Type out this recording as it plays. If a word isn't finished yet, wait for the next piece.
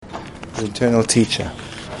internal teacher,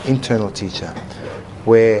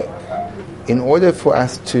 where in order for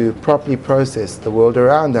us to properly process the world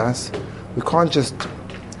around us, we can't just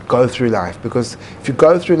go through life, because if you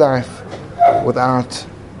go through life without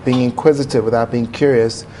being inquisitive, without being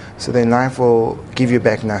curious, so then life will give you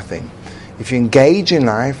back nothing. If you engage in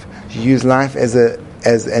life, you use life as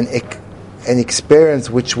an experience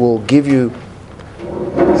which will give you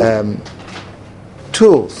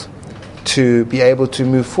tools to be able to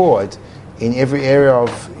move forward in every area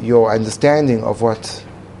of your understanding of what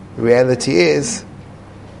reality is.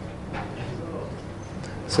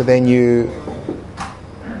 So then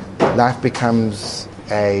life becomes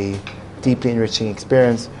a deeply enriching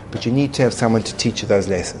experience, but you need to have someone to teach you those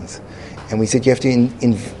lessons. And we said you have to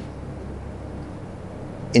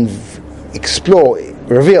explore,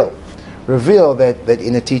 reveal that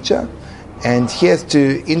inner teacher, and he has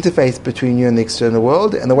to interface between you and the external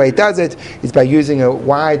world. And the way he does it is by using a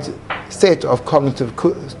wide set of cognitive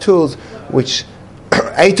tools, which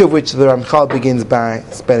 8 of which the Ramchal begins by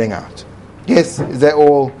spelling out. Yes, is that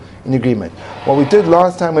all in agreement? What we did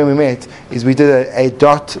last time when we met is we did a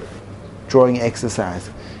dot drawing exercise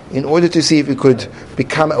in order to see if we could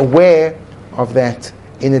become aware of that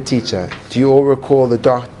inner teacher. Do you all recall the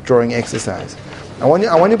dot drawing exercise? I want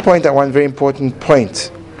to point out one very important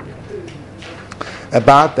point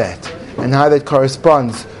about that and how that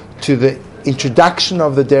corresponds to the introduction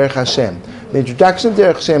of the Derech Hashem. The introduction of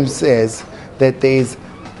Derech Hashem says that there is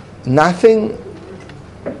nothing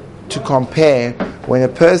to compare when a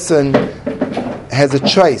person has a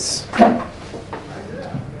choice,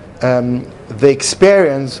 the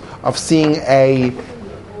experience of seeing a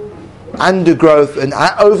undergrowth, an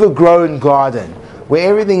overgrown garden, where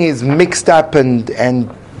everything is mixed up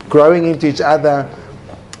and growing into each other.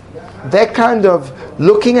 That kind of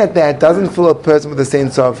looking at that doesn't fill a person with a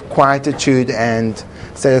sense of quietude and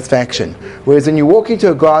satisfaction. Whereas when you walk into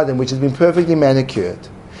a garden which has been perfectly manicured,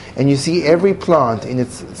 and you see every plant in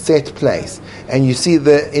its set place, and you see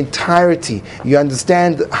the entirety, you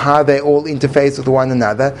understand how they all interface with one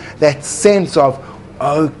another, that sense of,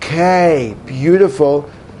 okay, beautiful,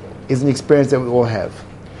 is an experience that we all have.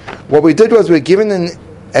 What we did was we were given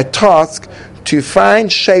a task to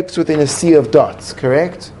find shapes within a sea of dots,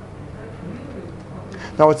 correct?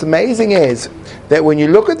 Now what's amazing is that when you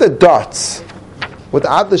look at the dots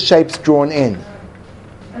without the shapes drawn in,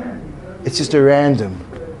 it's just a random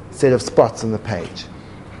set of spots on the page.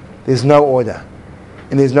 There's no order,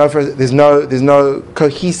 and there's no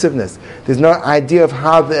cohesiveness. There's no idea of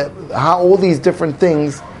how all these different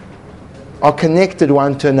things are connected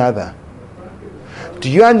one to another. Do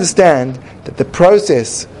you understand that the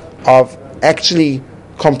process of actually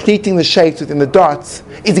completing the shapes within the dots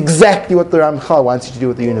is exactly what the Ramchal wants you to do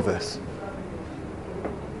with the universe?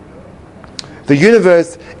 The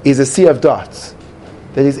universe is a sea of dots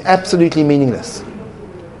that is absolutely meaningless.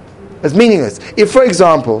 It's meaningless. If, for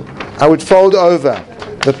example, I would fold over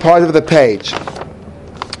the part of the page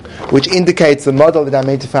which indicates the model that I'm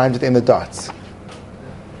meant to find within the dots,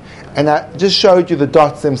 and I just showed you the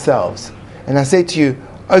dots themselves, and I said to you,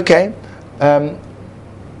 okay,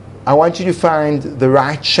 I want you to find the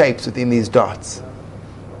right shapes within these dots.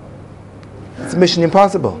 It's a mission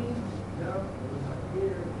impossible.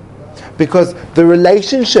 Because the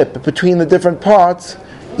relationship between the different parts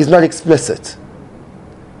is not explicit.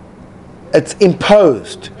 It's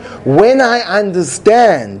imposed. When I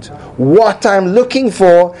understand what I'm looking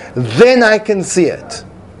for, then I can see it.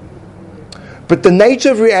 But the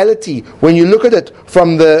nature of reality, when you look at it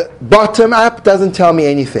from the bottom up, doesn't tell me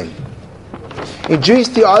anything. In Jewish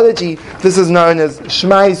theology, this is known as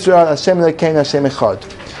Shema Yisrael, Hashem Elokeinu, Hashem Echad.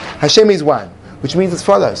 Hashem is one, which means as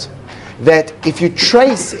follows: that if you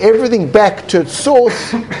trace everything back to its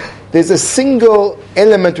source, there's a single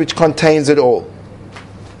element which contains it all.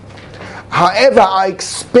 However, our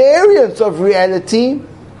experience of reality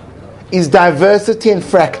is diversity and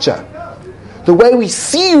fracture. The way we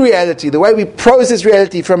see reality, the way we process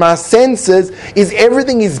reality from our senses, is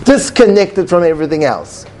everything is disconnected from everything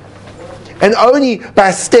else. And only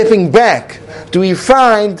by stepping back do we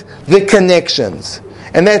find the connections.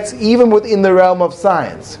 And that's even within the realm of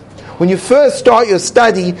science. When you first start your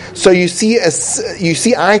study, so you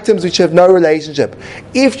see items which have no relationship.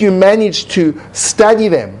 If you manage to study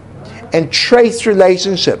them and trace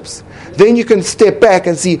relationships, then you can step back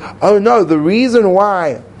and see, oh no, the reason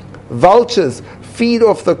why vultures feed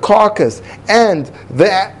off the carcass and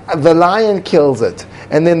the lion kills it,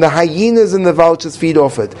 and then the hyenas and the vultures feed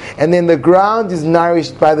off it, and then the ground is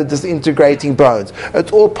nourished by the disintegrating bones.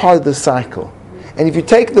 It's all part of the cycle. And if you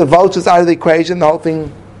take the vultures out of the equation, the whole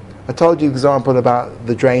thing I told you the example about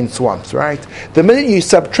the drained swamps, right? The minute you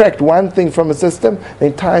subtract one thing from a system, the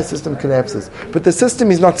entire system collapses. But the system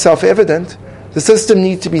is not self-evident. The system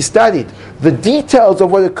needs to be studied. The details of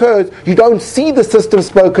what occurs, you don't see the system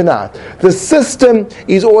spoken out. The system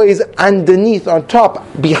is always underneath, on top,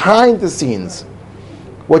 behind the scenes.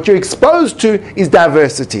 What you're exposed to is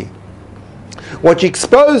diversity. What you're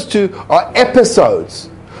exposed to are episodes.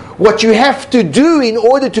 What you have to do in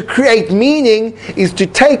order to create meaning is to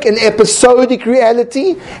take an episodic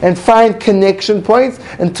reality and find connection points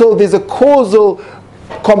until there's a causal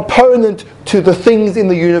component to the things in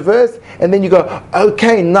the universe, and then you go,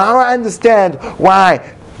 okay, now I understand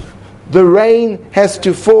why the rain has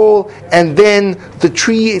to fall, and then the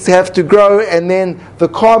trees have to grow, and then the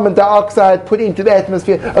carbon dioxide put into the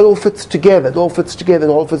atmosphere. It all fits together. It all fits together. It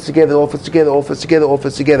all fits together. It all fits together. It all fits together. It all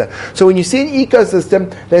fits together. So when you see an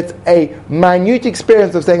ecosystem, that's a minute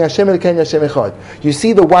experience of saying Hashem Elokeinu Hashem Echad. You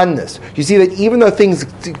see the oneness. You see that even though things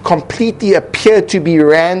completely appear to be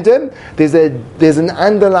random, there's an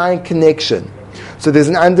underlying connection. So there's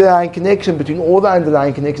an underlying connection between all the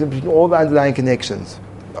underlying connections, between all the underlying connections.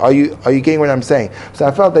 Are you getting what I'm saying? So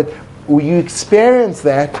I felt that you experience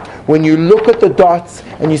that when you look at the dots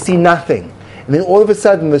and you see nothing, and then all of a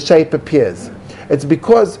sudden the shape appears. It's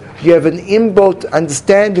because you have an inbuilt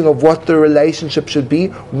understanding of what the relationship should be.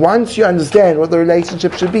 Once you understand what the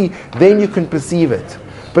relationship should be, then you can perceive it.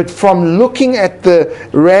 But from looking at the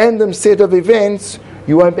random set of events,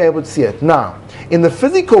 you won't be able to see it. Now, in the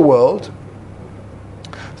physical world,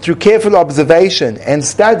 through careful observation and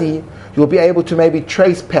study, you'll be able to maybe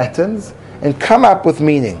trace patterns and come up with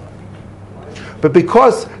meaning. But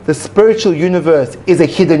because the spiritual universe is a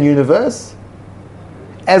hidden universe,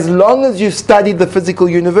 as long as you studied the physical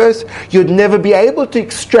universe, you'd never be able to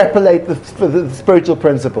extrapolate the spiritual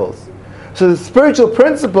principles. So the spiritual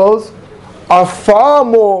principles are far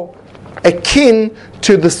more akin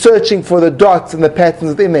to the searching for the dots and the patterns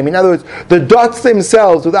within them. In other words, the dots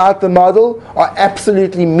themselves, without the model, are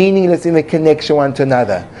absolutely meaningless in the connection one to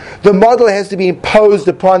another. The model has to be imposed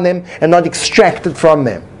upon them and not extracted from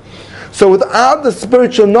them. So without the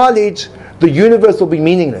spiritual knowledge, the universe will be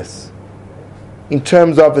meaningless in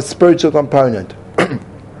terms of a spiritual component.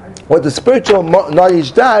 What the spiritual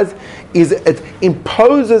knowledge does is it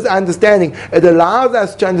imposes understanding. It allows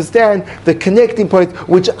us to understand the connecting points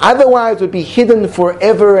which otherwise would be hidden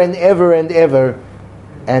forever and ever and ever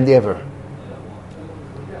and ever.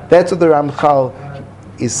 That's what the Ramchal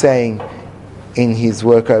is saying in his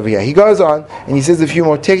work over here. He goes on and he says a few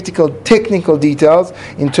more technical details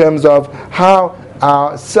in terms of how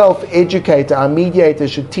our self-educator, our mediator,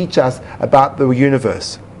 should teach us about the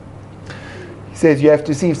universe. He says you have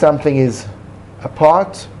to see if something is a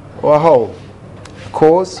part or a whole, a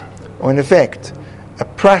cause or an effect, a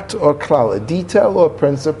prat or a klal, a detail or a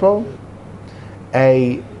principle,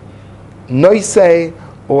 a noisei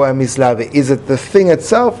or a mislave. Is it the thing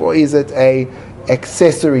itself or is it a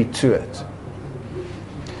accessory to it?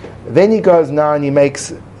 Then he goes now and he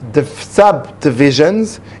makes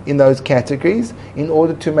subdivisions in those categories in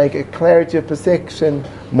order to make a clarity of perception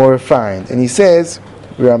more refined. And he says,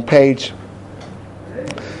 we're on page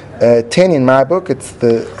 10 in my book, it's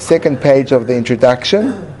the second page of the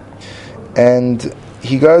introduction, and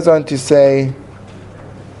he goes on to say,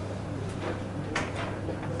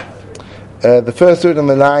 the first word on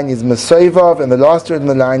the line is Mesoivav, and the last word on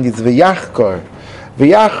the line is V'yachkor.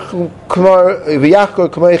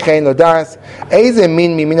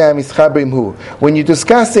 When you're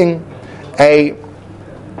discussing a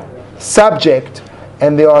subject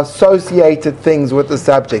and there are associated things with the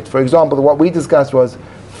subject, for example, what we discussed was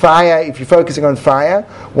fire. If you're focusing on fire,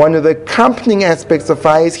 one of the accompanying aspects of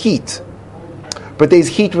fire is heat. But there's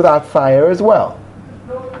heat without fire as well.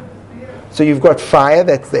 So you've got fire,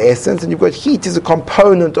 that's the essence, and you've got heat as a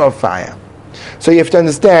component of fire. So you have to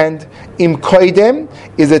understand, im koidem,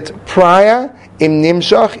 is it prior? Im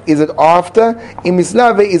nimshach, is it after? Im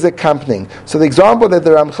mislave, is accompanying. So the example that the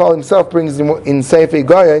Ramchal himself brings in Sefer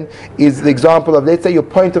Goyen is the example of, let's say your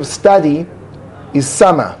point of study is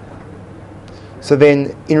summer. So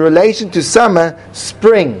then, in relation to summer,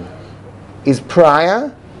 spring is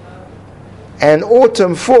prior, and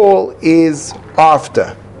autumn, fall is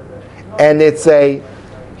after. And it's a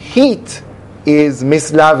heat is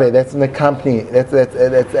mislave, that's an accompanying, that's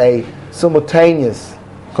a simultaneous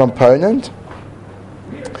component.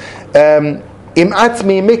 Im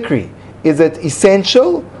atzmi mikri, is it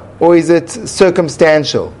essential or is it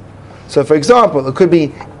circumstantial? So for example, it could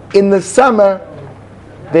be in the summer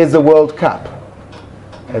there's the World Cup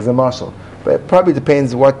as a marshal, but it probably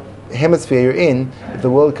depends what hemisphere you're in. If the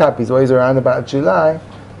World Cup is always around about July,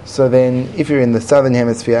 so then if you're in the southern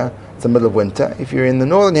hemisphere, it's the middle of winter. If you're in the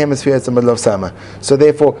northern hemisphere, it's the middle of summer. So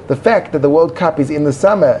therefore, the fact that the World Cup is in the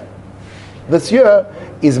summer this year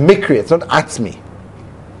is mikri, it's not atzmi.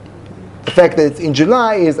 The fact that it's in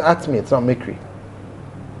July is atzmi, it's not mikri.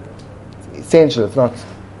 It's essential, it's not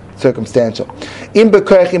circumstantial. In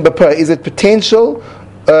bekoich, in bepor, is it potential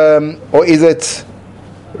or is it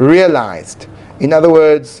realized? In other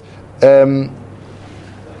words,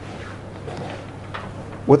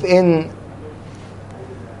 within,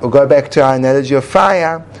 we'll go back to our analogy of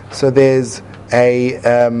fire. So there's a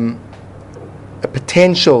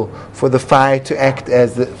potential for the fire to act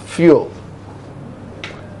as the fuel,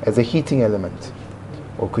 as a heating element,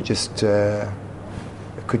 or it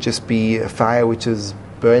could just be a fire which is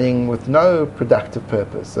burning with no productive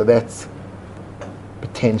purpose. So that's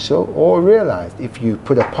potential or realized. If you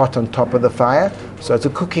put a pot on top of the fire, so it's a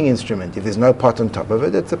cooking instrument. If there's no pot on top of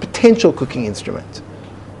it, it's a potential cooking instrument.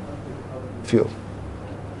 Fuel.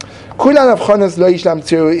 Unless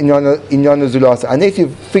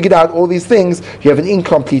you've figured out all these things, you have an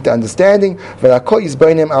incomplete understanding. Then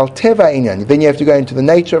you have to go into the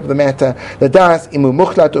nature of the matter.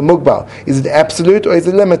 Is it absolute or is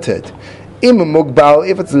it limited?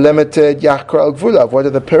 If it's limited, what are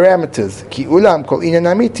the parameters?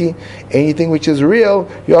 Anything which is real,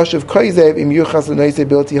 if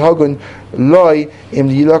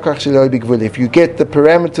you get the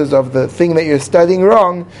parameters of the thing that you're studying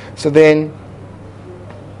wrong, so then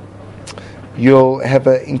you'll have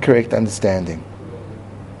an incorrect understanding.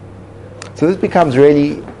 So this becomes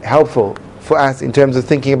really helpful for us in terms of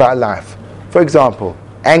thinking about life. For example,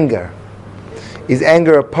 anger. Is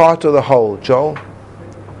anger a part or the whole, Joel?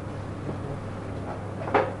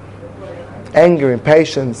 Anger,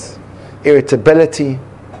 impatience, irritability.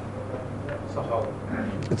 It's the whole.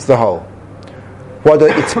 It's the whole. What are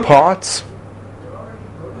its parts?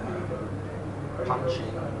 Punching.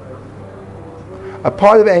 A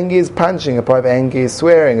part of anger is punching, a part of anger is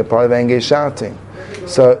swearing, a part of anger is shouting.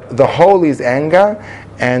 So the whole is anger,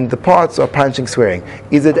 and the parts are punching, swearing.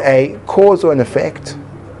 Is it a cause or an effect?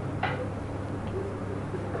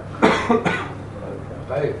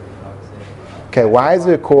 Okay, why is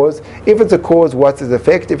it a cause? If it's a cause, what's its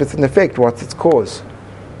effect? If it's an effect, what's its cause?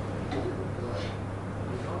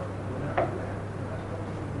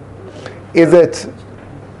 Is it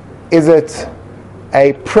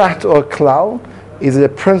a prat or klal? Is it a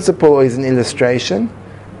principle or is it an illustration?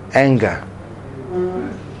 Anger.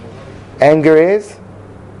 Anger is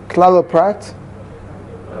klal or prat?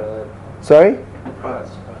 Sorry?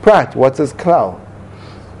 Prat. What's his klal?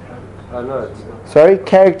 Sorry?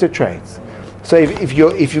 Character traits. So if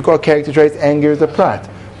you've got character traits, anger is a prat.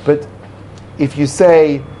 But if you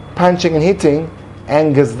say punching and hitting,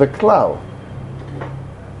 anger is the klal.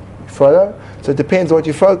 Follow? So it depends what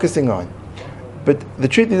you're focusing on. But the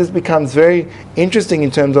truth is, this becomes very interesting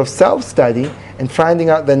in terms of self-study and finding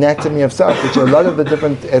out the anatomy of self, which a lot of the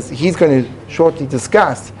different, as he's going to shortly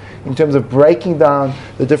discuss, in terms of breaking down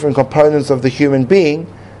the different components of the human being.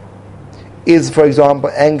 Is, for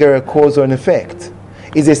example, anger a cause or an effect?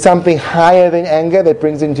 Is there something higher than anger that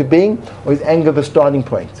brings it into being, or is anger the starting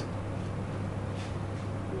point?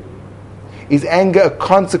 Is anger a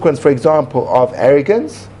consequence, for example, of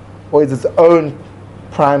arrogance, or is its own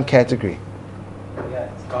prime category?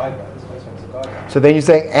 Yeah, it's guidance. So then you're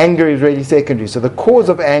saying anger is really secondary. So the cause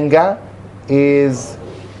of anger is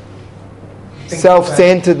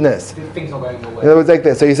self-centeredness. Things not going your way. In other words, like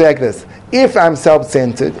this. So you say like this: if I'm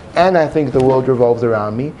self-centered and I think the world revolves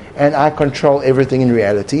around me and I control everything in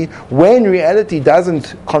reality, when reality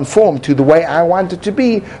doesn't conform to the way I want it to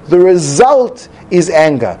be, the result is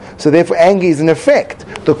anger. So therefore anger is an effect.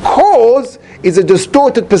 The cause is a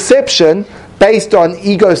distorted perception based on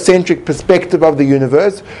egocentric perspective of the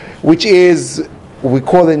universe, which is, we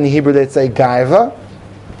call it in Hebrew, let's say, gaiva,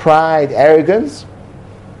 pride, arrogance,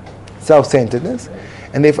 self-centeredness,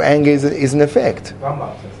 and therefore anger is an effect.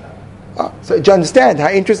 So do you understand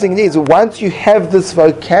how interesting it is? Once you have this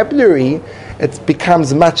vocabulary, it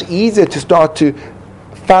becomes much easier to start to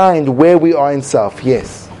find where we are in self.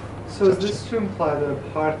 Yes? So is this to imply that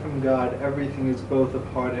apart from God, everything is both a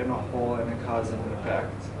part and a whole and a cause and an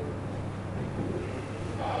effect?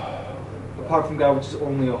 Apart from God, which is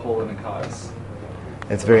only a whole and a cause.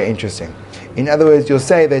 That's very interesting. In other words, you'll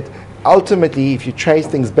say that ultimately, if you trace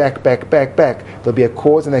things back, there'll be a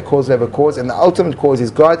cause, and that cause will have a cause, and the ultimate cause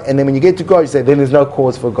is God, and then when you get to God, you say, then there's no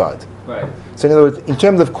cause for God. Right. So in other words, in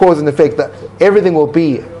terms of cause and effect, that everything will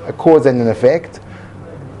be a cause and an effect,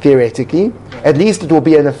 theoretically. At least it will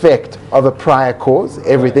be an effect of a prior cause,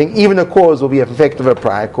 everything. Even a cause will be an effect of a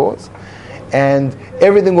prior cause. And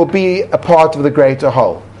everything will be a part of the greater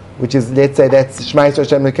whole. which is, let's say, that's Shema Yisrael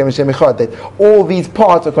Hashem Elokeinu Hashem Echad, that all these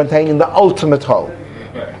parts are contained in the ultimate whole.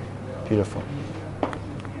 Beautiful.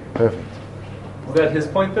 Perfect. Is that his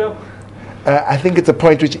point, though? I think it's a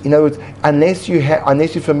point which, in other words, unless you're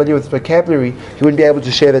familiar with vocabulary, he wouldn't be able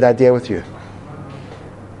to share that idea with you.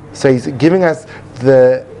 So he's giving us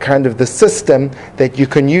the kind of the system that you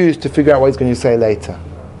can use to figure out what he's going to say later.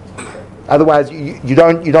 Otherwise,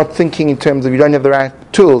 you're not thinking in terms of, you don't have the right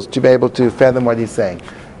tools to be able to fathom what he's saying.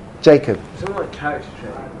 Jacob. Something like character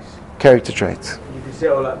traits. Character traits. You could say,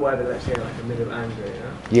 like, whatever, let's say, like a middle anger,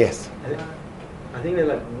 yeah? Yes. I think they're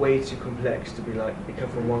like way too complex to be like, they come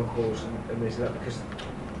from one cause and this and that, because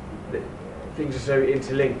things are so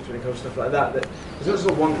interlinked when it comes to stuff like that, that there's not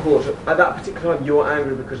sort of one cause. At that particular time, you're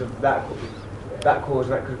angry because of that cause,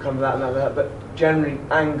 and that could come from that and that, but generally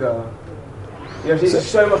anger, it's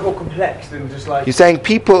so much more complex than just like... You're saying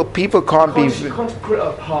people can't be... You can't pull it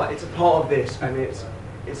apart, it's a part of this, and it's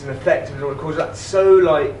an effect of what it causes. That's so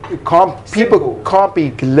like... People can't be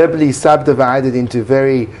glibly subdivided into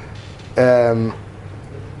very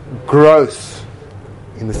gross,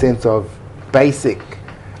 in the sense of basic.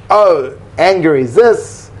 Oh, anger is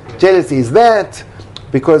this, jealousy is that,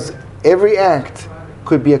 because every act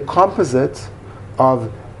could be a composite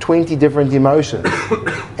of 20 different emotions,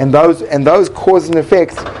 and those cause and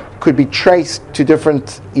effects could be traced to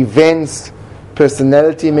different events,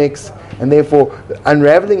 personality mix, and therefore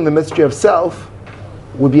unraveling the mystery of self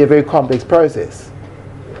would be a very complex process.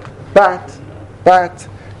 But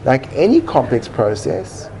like any complex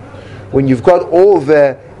process, when you've got all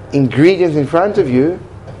the ingredients in front of you,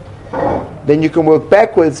 then you can work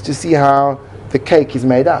backwards to see how the cake is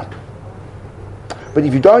made up. But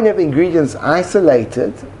if you don't have the ingredients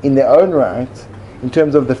isolated in their own right, in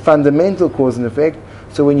terms of the fundamental cause and effect,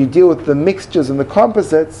 so when you deal with the mixtures and the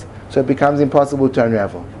composites, so it becomes impossible to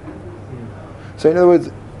unravel. So in other words,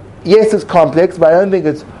 yes, it's complex, but I don't think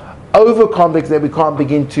it's over-complex that we can't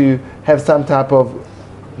begin to have some type of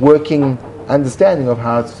working understanding of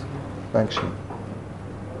how it's functioning.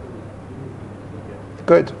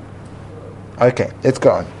 Good. Okay, let's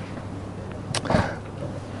go on.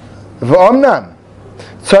 V'omnam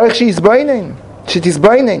tzarich she'izboinen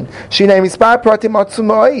shinei mispar pratim atzum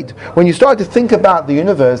moed. When you start to think about the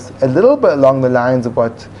universe a little bit along the lines of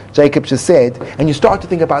what Jacob just said, and you start to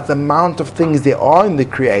think about the amount of things there are in the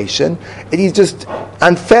creation, it is just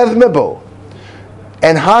unfathomable.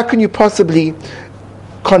 And how can you possibly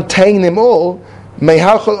contain them all?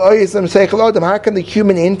 How can the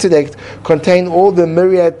human intellect contain all the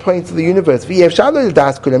myriad points of the universe? You can't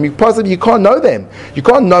know them. You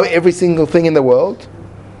can't know every single thing in the world.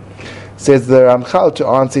 Says the Ramchal to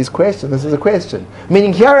answer his question. This is a question.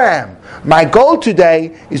 Meaning, here I am. My goal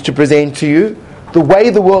today is to present to you the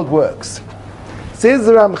way the world works. Says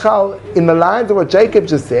the Ramchal, in the lines of what Jacob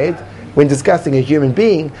just said, when discussing a human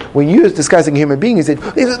being, when you was discussing a human being, he said,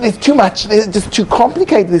 there's too much, it's just too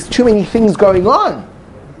complicated, there's too many things going on.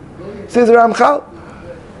 Says the Ramchal,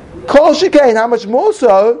 Kol Shekain, how much more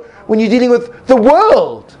so when you're dealing with the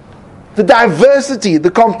world, the diversity,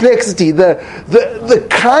 the complexity, the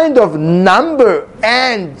kind of number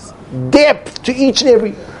and depth to each and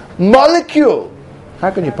every molecule.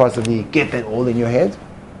 How can you possibly get that all in your head?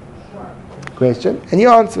 Question, and he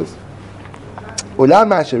answers. In other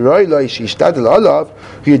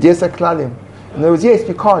words, yes,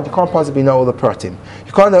 you can't possibly know all the pratim.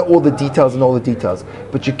 You can't know all the details and all the details.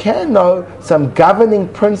 But you can know some governing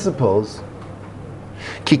principles.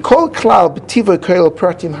 Because one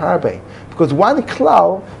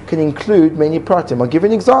klal can include many pratim. I'll give you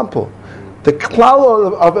an example. The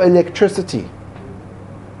klal of electricity,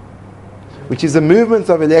 which is the movements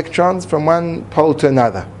of electrons from one pole to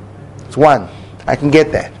another. It's one. I can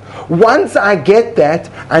get that. Once I get that,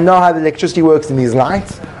 I know how the electricity works in these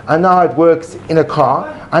lights. I know how it works in a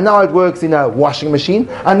car. I know how it works in a washing machine.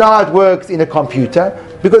 I know how it works in a computer,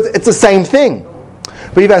 because it's the same thing.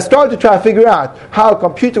 But if I start to try to figure out how a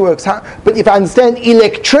computer works, but if I understand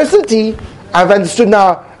electricity, I've understood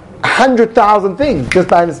now 100,000 things just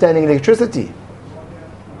by understanding electricity.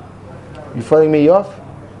 You following me off?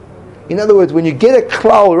 In other words, when you get a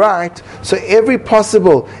klal right, so every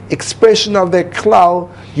possible expression of that klal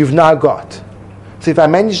you've now got. So if I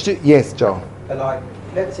manage to... Yes, Joel. But like,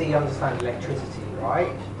 let's say you understand electricity,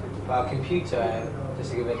 right? But a computer, just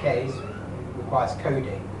to give a case, requires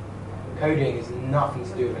coding. Coding is nothing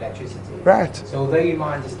to do with electricity. Right. So although you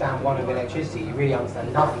might understand one of electricity, you really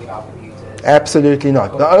understand nothing about computers. Absolutely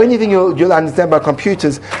not. The only thing you'll understand about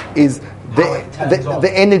computers is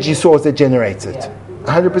the energy source that generates it. Yeah.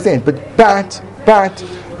 100%. But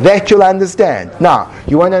That you'll understand. Now,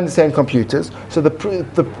 you won't understand computers, so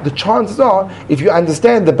the chances are, if you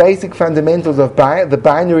understand the basic fundamentals of the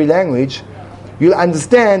binary language, you'll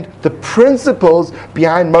understand the principles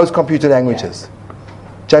behind most computer languages.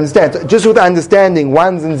 Do you understand? So just with understanding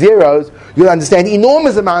ones and zeros, you'll understand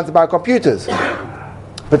enormous amounts about computers.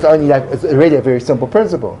 But it's really a very simple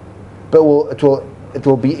principle. But it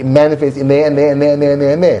will be manifest in there and there and there and there and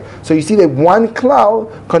there and there. So you see that one klal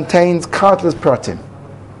contains countless pratim.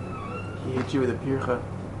 He hit you with a pircha.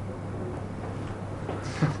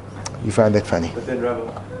 You find that funny? But then, Rabbi,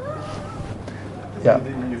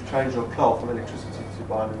 you've changed your klal from electricity to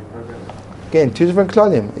binary programming. Again, two different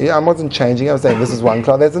klalim. I wasn't changing. I was saying this is one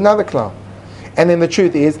klal, there's another klal. And then the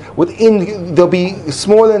truth is, within there'll be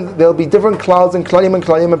different klals and klalim and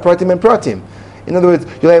pratim and pratim. In other words,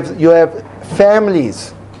 you'll have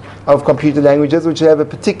families of computer languages which will have a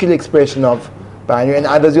particular expression of binary, and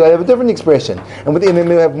others you'll have a different expression. And within them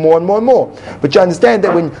you'll have more and more and more. But you understand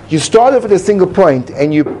that when you start off at a single point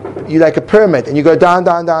and you like a pyramid and you go down,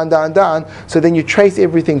 down, down, down, down, so then you trace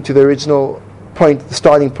everything to the original point, the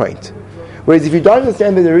starting point. Whereas if you don't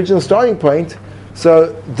understand the original starting point,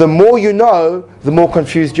 so the more you know, the more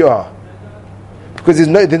confused you are. Because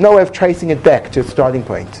there's no way of tracing it back to its starting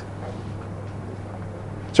point.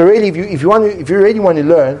 So really, if you really want to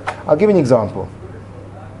learn, I'll give you an example.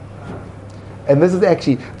 And this is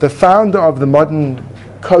actually the founder of the modern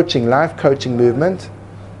life coaching movement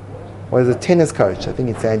was a tennis coach, I think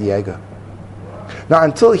in San Diego. Now,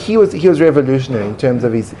 until he was revolutionary in terms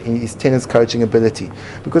of his tennis coaching ability,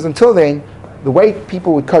 because until then, the way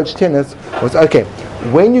people would coach tennis was, okay,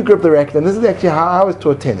 when you grip the racket, and this is actually how I was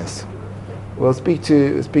taught tennis. We'll speak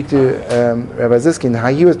to Rabbi Ziskin how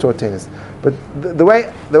he was taught tennis. But the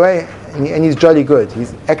way, and he's jolly good.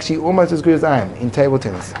 He's actually almost as good as I am in table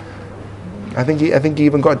tennis. I think he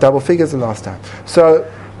even got double figures the last time. So,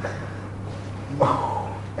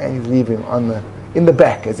 and he's leaving in the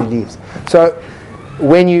back as he leaves. So,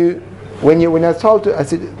 when I was told I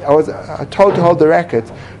was told to hold the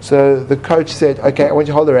racket. So the coach said, "Okay, I want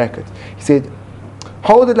you to hold the racket." He said,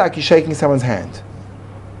 "Hold it like you're shaking someone's hand."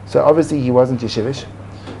 So obviously he wasn't yeshivish,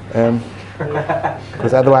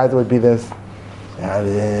 because otherwise it would be this.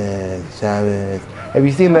 Shabbos. Have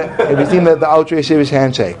you seen the ultra yeshivish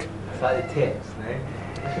handshake? It's like the tips, no?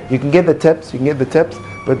 You can get the tips,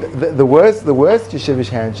 but the worst yeshivish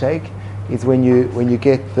handshake is when you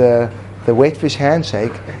get the wet fish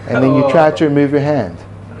handshake and then you try to remove your hand.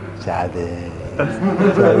 Shabbos.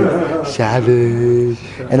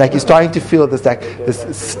 And like you're starting to feel this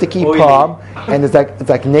sticky palm, and it's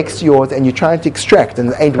like next to yours, and you're trying to extract, and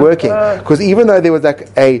it ain't working. Because even though there was like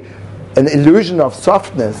an illusion of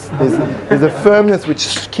softness, there's a firmness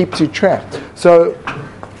which keeps you trapped. So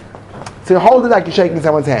hold it like you're shaking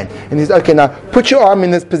someone's hand. And he says, okay, now put your arm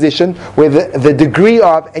in this position where the degree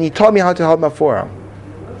of, and he told me how to hold my forearm.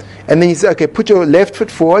 And then he said, okay, put your left foot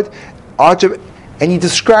forward, and he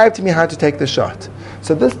described to me how to take the shot.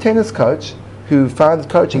 So this tennis coach who founded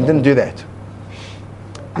coaching didn't do that.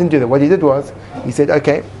 What he did was, he said,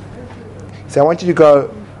 okay, I want you to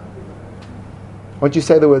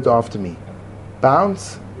say the words after me.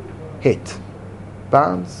 Bounce, hit.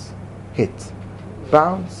 Bounce, hit.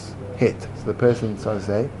 Bounce, hit. So the person started to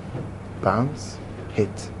say, bounce,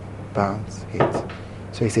 hit. Bounce, hit.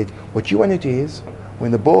 So he said, what you want to do is,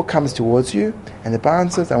 when the ball comes towards you and it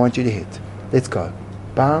bounces, I want you to hit. Let's go.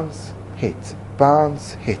 Bounce, hit.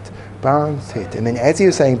 Bounce, hit. Bounce, hit. And then as he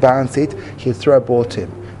was saying bounce, hit, he would throw a ball to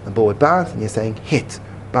him. The ball would bounce and you're saying hit.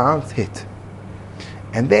 Bounce, hit.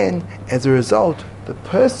 And then, as a result, the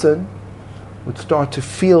person would start to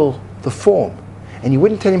feel the form. And you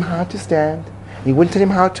wouldn't tell him how to stand. And you wouldn't tell him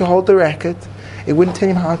how to hold the racket. It wouldn't tell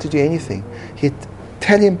him how to do anything. He'd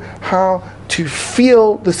tell him how to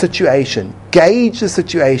feel the situation, gauge the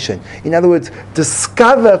situation. In other words,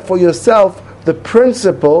 discover for yourself the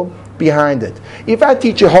principle behind it. If I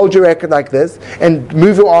teach you hold your racket like this and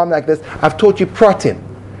move your arm like this, I've taught you pratim.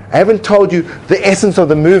 I haven't told you the essence of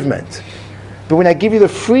the movement. But when I give you the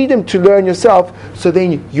freedom to learn yourself, so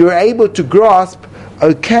then you're able to grasp,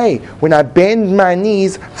 okay, when I bend my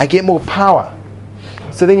knees, I get more power.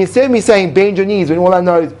 So then instead of me saying bend your knees, when all I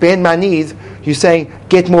know is bend my knees, you're saying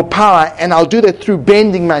get more power, and I'll do that through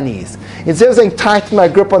bending my knees. Instead of saying tighten my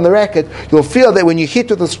grip on the racket, you'll feel that when you hit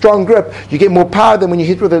with a strong grip, you get more power than when you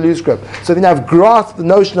hit with a loose grip. So then I've grasped the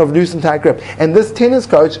notion of loose and tight grip. And this tennis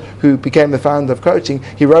coach, who became the founder of coaching,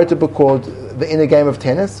 he wrote a book called The Inner Game of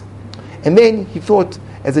Tennis. And then he thought,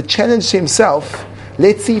 as a challenge to himself,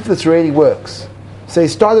 let's see if this really works. So he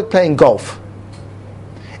started playing golf.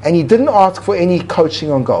 And he didn't ask for any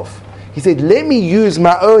coaching on golf. He said, let me use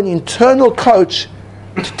my own internal coach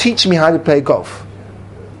to teach me how to play golf.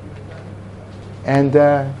 And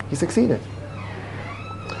he succeeded.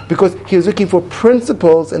 Because he was looking for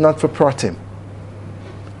principles and not for pratim.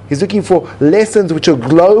 He's looking for lessons which are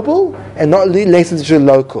global and not lessons which are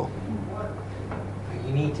local.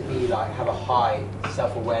 You need to be have a high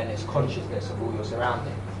self-awareness, consciousness of all your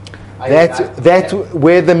surroundings. That's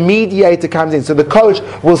where the mediator comes in. So the coach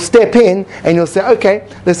will step in and he'll say, okay,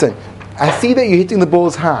 listen, I see that you're hitting the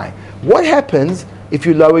balls high. What happens if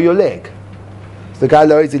you lower your leg? So the guy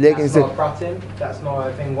lowers his leg and he says, that's not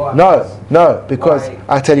a thing. What no, because why?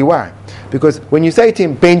 I'll tell you why. Because when you say to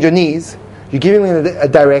him, bend your knees, you're giving him a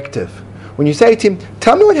directive. When you say to him,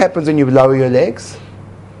 tell me what happens when you lower your legs.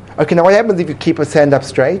 Okay, now what happens if you keep a stand up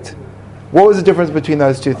straight? What was the difference between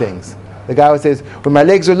those two things? The guy says, when my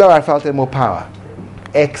legs were low, I felt I had more power.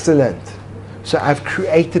 Excellent. So I've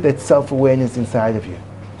created that self-awareness inside of you.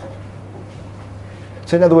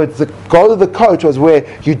 So in other words, the goal of the coach was where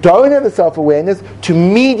you don't have the self-awareness to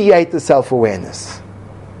mediate the self-awareness.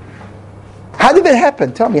 How did that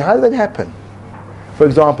happen? Tell me, how did that happen? For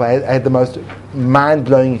example, I had the most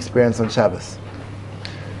mind-blowing experience on Shabbos.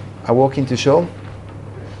 I walk into shul.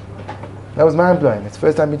 That was mind-blowing. It's the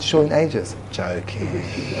first time I've been to shul in ages. Joking.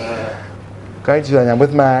 Going to shul, and I'm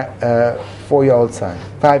with my 5-year-old son.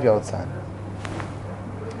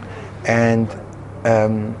 And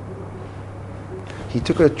he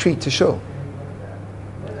took a treat to shul.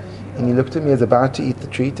 And he looked at me as about to eat the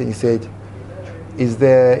treat, and he said, is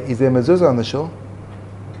there mezuzah on the shul?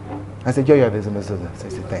 I said, yeah, there's a mezuzah. So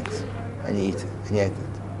he said, thanks. And he ate it. And he ate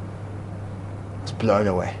it. I was blown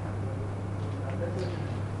away.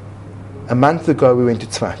 A month ago, we went to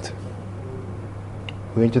Tzfat.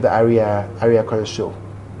 We went to the Arya Kodesh shul.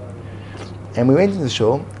 And we went into the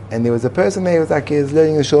shul, and there was a person there who was he's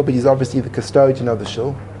learning the shul, but he's obviously the custodian of the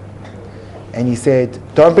shul. And he said,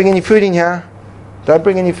 don't bring any food in here. Don't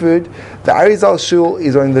bring any food. The Arizal shul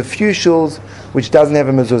is one of the few shuls which doesn't have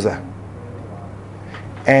a mezuzah.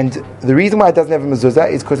 And the reason why it doesn't have a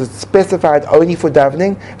mezuzah is because it's specified only for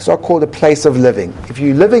davening. It's not called a place of living. If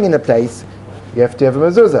you're living in a place, you have to have a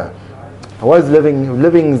mezuzah. What is living?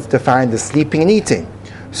 Living is defined as sleeping and eating.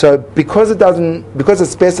 So because it's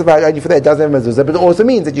specified only for that, it doesn't have a mezuzah, but it also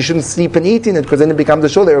means that you shouldn't sleep and eat in it, because then it becomes a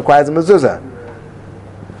shul that requires a mezuzah.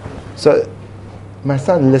 So my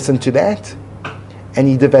son listened to that, and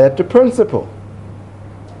he developed a principle.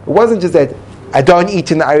 It wasn't just that I don't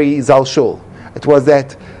eat in the Arizal shul. It was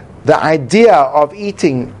that the idea of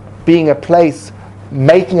eating being a place,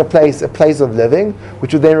 making a place of living,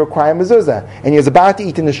 which would then require mezuzah. And he was about to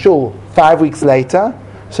eat in the shul 5 weeks later,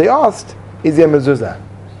 so he asked, is there mezuzah?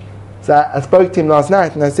 So I spoke to him last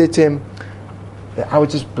night, and I said to him, I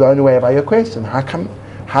was just blown away by your question.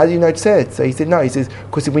 How do you know to say it? So he said, no. He says,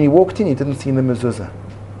 because when he walked in, he didn't see the mezuzah.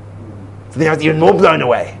 So then I was even more blown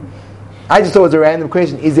away. I just thought it was a random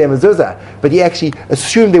question, is there a mezuzah? But he actually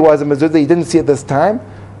assumed there was a mezuzah. He didn't see it this time.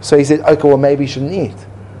 So he said, okay, well, maybe you shouldn't eat.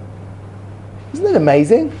 Isn't that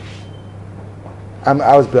amazing?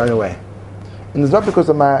 I was blown away. And it's not because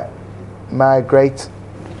of my great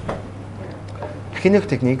chinuch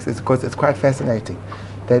techniques, it's because it's quite fascinating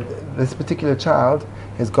that this particular child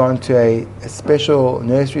has gone to a special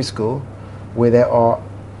nursery school where they are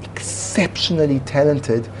exceptionally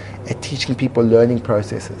talented at teaching people learning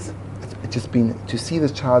processes. It's just been, to see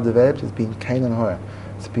this child develop, has been kain and horror.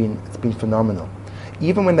 It's been phenomenal.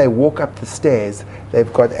 Even when they walk up the stairs,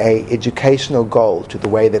 they've got a educational goal to the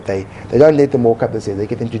way that they don't let them walk up the stairs. They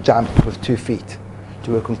get them to jump with 2 feet,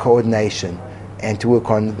 to work on coordination, and to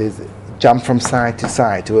work on jump from side to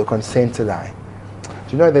side, to work on center line.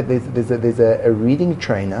 Do you know that there's a reading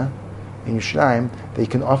trainer in Yerushalayim that you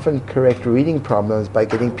can often correct reading problems by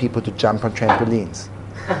getting people to jump on trampolines?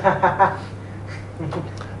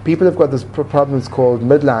 People have got this problems called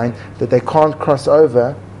midline, that they can't cross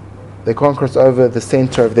over the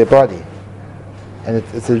center of their body. And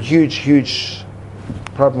it's a huge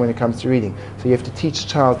problem when it comes to reading. So you have to teach a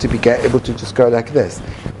child to be able to just go like this.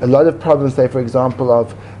 A lot of problems, say for example,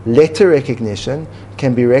 of letter recognition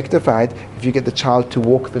can be rectified if you get the child to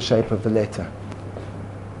walk the shape of the letter.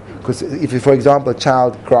 Because if, for example, a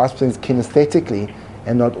child grasps things kinesthetically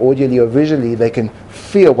and not audially or visually, they can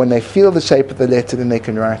feel, when they feel the shape of the letter, then they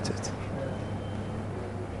can write it.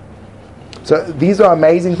 So these are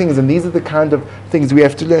amazing things, and these are the kind of things we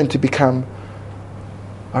have to learn to become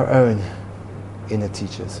our own inner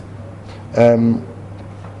teachers.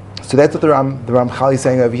 So that's what the Ramchal is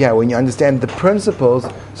saying over here. When you understand the principles,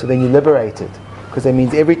 so then you're liberated. Because that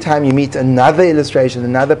means every time you meet another illustration,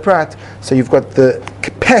 another prat, so you've got the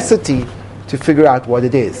capacity to figure out what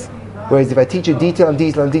it is. Whereas if I teach you detail and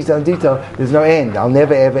detail and detail and detail, there's no end. I'll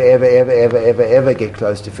never, ever, ever, ever, ever, ever, ever get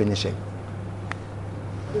close to finishing.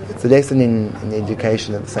 It's a lesson in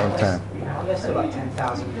education at the same time. There's still like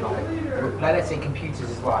 10,000, like let's say computers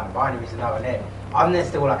is one, binaries is another, and then aren't there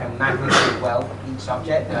still like a magnitude wealth of each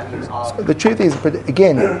subject that you are? So the truth is, but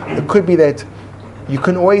again, it could be that you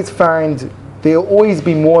can always find, there'll always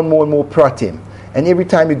be more and more and more pratim. And every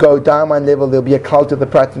time you go down one level, there'll be a klal to the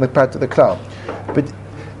prat and the prat to the klal. But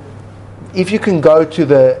if you can go to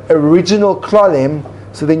the original klalim,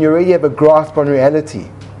 so then you already have a grasp on reality.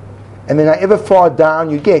 And then however far down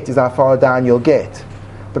you get is how far down you'll get.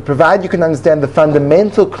 But provided you can understand the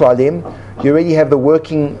fundamental klalim, you already have the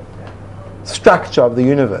working structure of the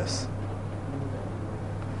universe.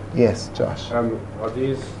 Yes, Josh? Are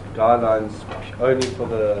these guidelines only for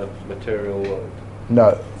the material world?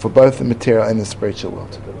 No, for both the material and the spiritual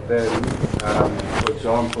world. But then, for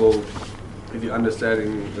example, if you're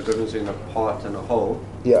understanding the difference in a part and a whole,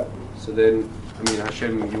 Yeah. so then, I mean,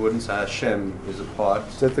 Hashem, you wouldn't say Hashem is a part.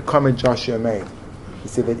 So that's the comment Joshua made. He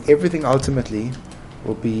said that everything ultimately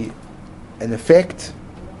will be an effect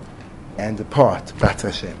and a part, Bat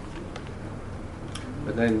Hashem.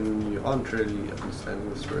 But then you aren't really understanding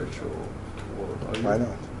the spiritual world, are you? Why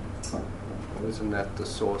not? Isn't that the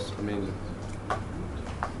source? I mean,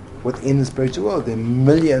 Within the spiritual world, there are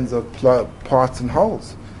millions of parts and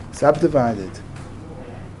wholes, subdivided.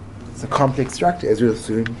 It's a complex structure, as we'll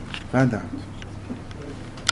soon find out.